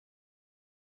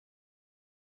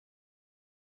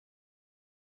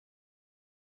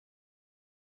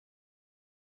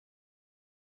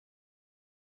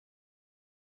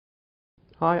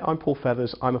Hi, I'm Paul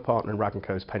Feathers. I'm a partner in Rag &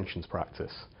 Co.'s pensions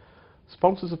practice.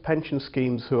 Sponsors of pension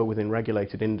schemes who are within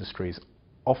regulated industries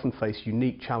often face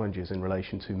unique challenges in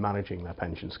relation to managing their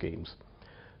pension schemes.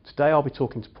 Today I'll be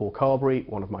talking to Paul Carberry,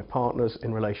 one of my partners,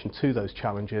 in relation to those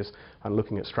challenges and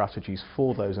looking at strategies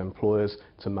for those employers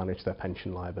to manage their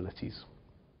pension liabilities.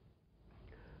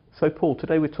 So Paul,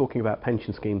 today we're talking about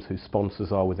pension schemes whose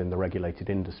sponsors are within the regulated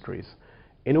industries.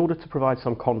 In order to provide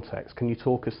some context, can you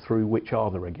talk us through which are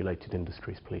the regulated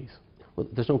industries, please? Well,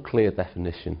 there's no clear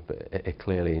definition, but it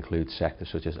clearly includes sectors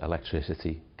such as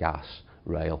electricity, gas,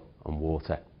 rail and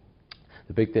water.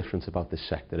 The big difference about this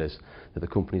sector is that the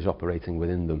companies operating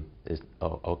within them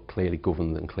are clearly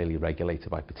governed and clearly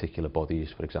regulated by particular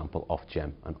bodies, for example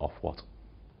Ofgem and Ofwat.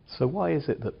 So why is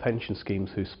it that pension schemes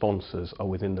whose sponsors are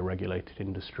within the regulated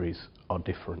industries are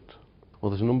different? Well,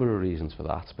 there's a number of reasons for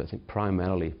that, but I think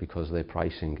primarily because their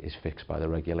pricing is fixed by the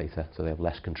regulator, so they have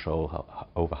less control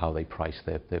over how they price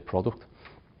their product.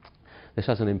 This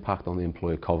has an impact on the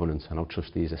employer covenant and how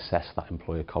trustees assess that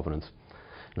employer covenant.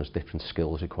 There's different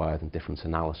skills required and different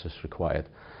analysis required.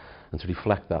 And to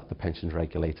reflect that, the pensions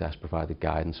regulator has provided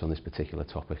guidance on this particular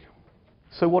topic.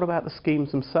 So what about the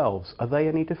schemes themselves? Are they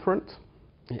any different?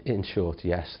 In short,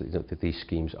 yes, these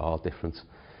schemes are different.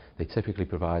 They typically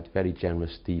provide very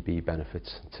generous DB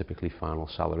benefits, typically final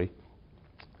salary,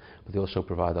 but they also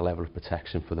provide a level of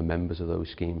protection for the members of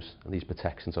those schemes, and these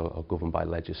protections are governed by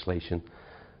legislation.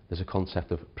 There's a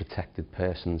concept of protected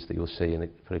persons that you'll see,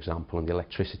 for example, in the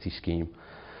electricity scheme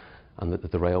and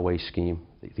the railway scheme.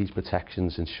 These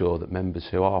protections ensure that members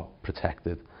who are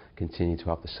protected continue to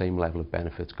have the same level of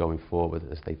benefits going forward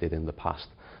as they did in the past.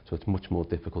 So it's much more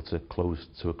difficult to close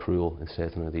to accrual in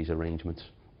certain of these arrangements.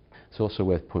 It's also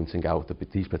worth pointing out that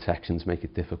these protections make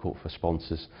it difficult for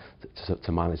sponsors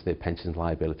to manage their pension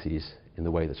liabilities in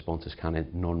the way that sponsors can in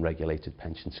non-regulated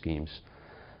pension schemes.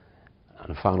 And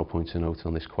a final point to note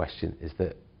on this question is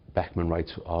that Beckman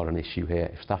rights are an issue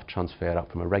here. If staff transfer out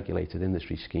from a regulated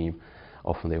industry scheme,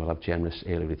 often they will have generous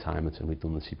early retirement and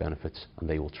redundancy benefits, and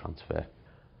they will transfer.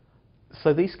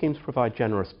 So these schemes provide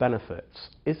generous benefits.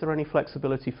 Is there any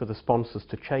flexibility for the sponsors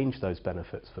to change those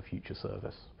benefits for future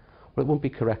service? Well, it wouldn't be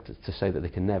correct to say that they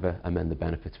can never amend the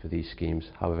benefits for these schemes.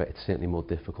 However, it's certainly more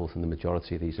difficult in the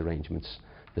majority of these arrangements.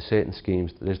 For certain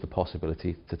schemes, there is the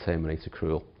possibility to terminate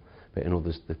accrual, but in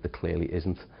others, there clearly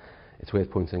isn't. It's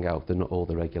worth pointing out that not all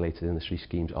the regulated industry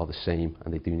schemes are the same,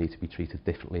 and they do need to be treated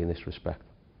differently in this respect.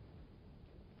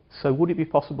 So would it be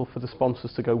possible for the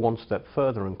sponsors to go one step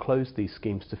further and close these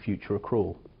schemes to future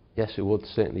accrual? Yes, it would.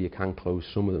 Certainly you can close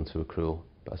some of them to accrual,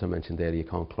 but as I mentioned earlier, you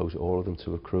can't close all of them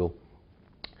to accrual.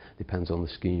 Depends on the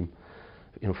scheme.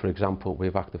 For example,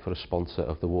 we've acted for a sponsor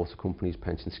of the water company's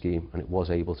pension scheme, and it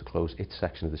was able to close its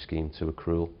section of the scheme to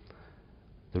accrual.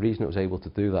 The reason it was able to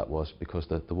do that was because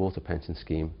the water pension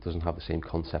scheme doesn't have the same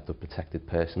concept of protected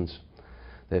persons.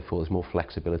 Therefore, there's more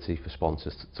flexibility for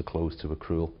sponsors to close to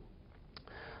accrual.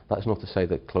 That's not to say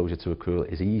that closure to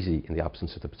accrual is easy in the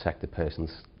absence of the protected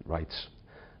person's rights.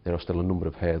 There are still a number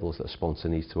of hurdles that a sponsor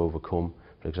needs to overcome,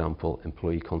 for example,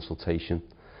 employee consultation,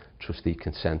 trustee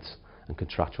consent and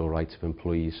contractual rights of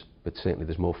employees, but certainly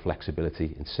there's more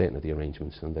flexibility in certain of the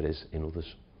arrangements than there is in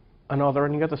others. And are there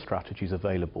any other strategies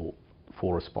available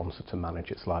for a sponsor to manage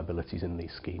its liabilities in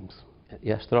these schemes?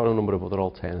 Yes, there are a number of other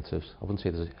alternatives. I wouldn't say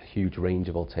there's a huge range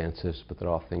of alternatives, but there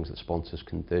are things that sponsors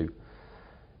can do.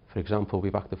 For example,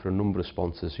 we've acted for a number of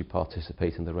sponsors who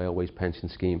participate in the railways pension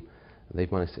scheme, and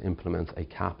they've managed to implement a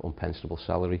cap on pensionable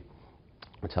salary,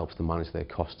 which helps them manage their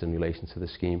costs in relation to the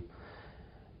scheme.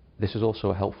 This is also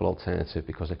a helpful alternative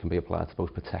because it can be applied to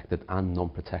both protected and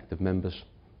non-protected members,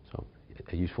 so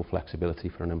a useful flexibility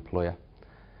for an employer.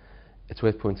 It's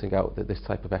worth pointing out that this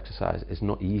type of exercise is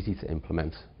not easy to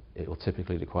implement. It will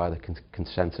typically require the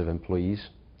consent of employees,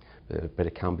 but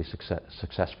it can be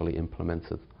successfully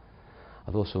implemented.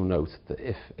 I'd also note that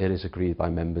if it is agreed by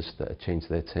members that a change to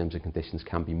their terms and conditions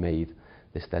can be made,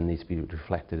 this then needs to be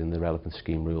reflected in the relevant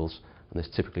scheme rules, and this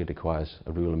typically requires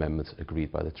a rule amendment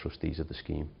agreed by the trustees of the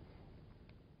scheme.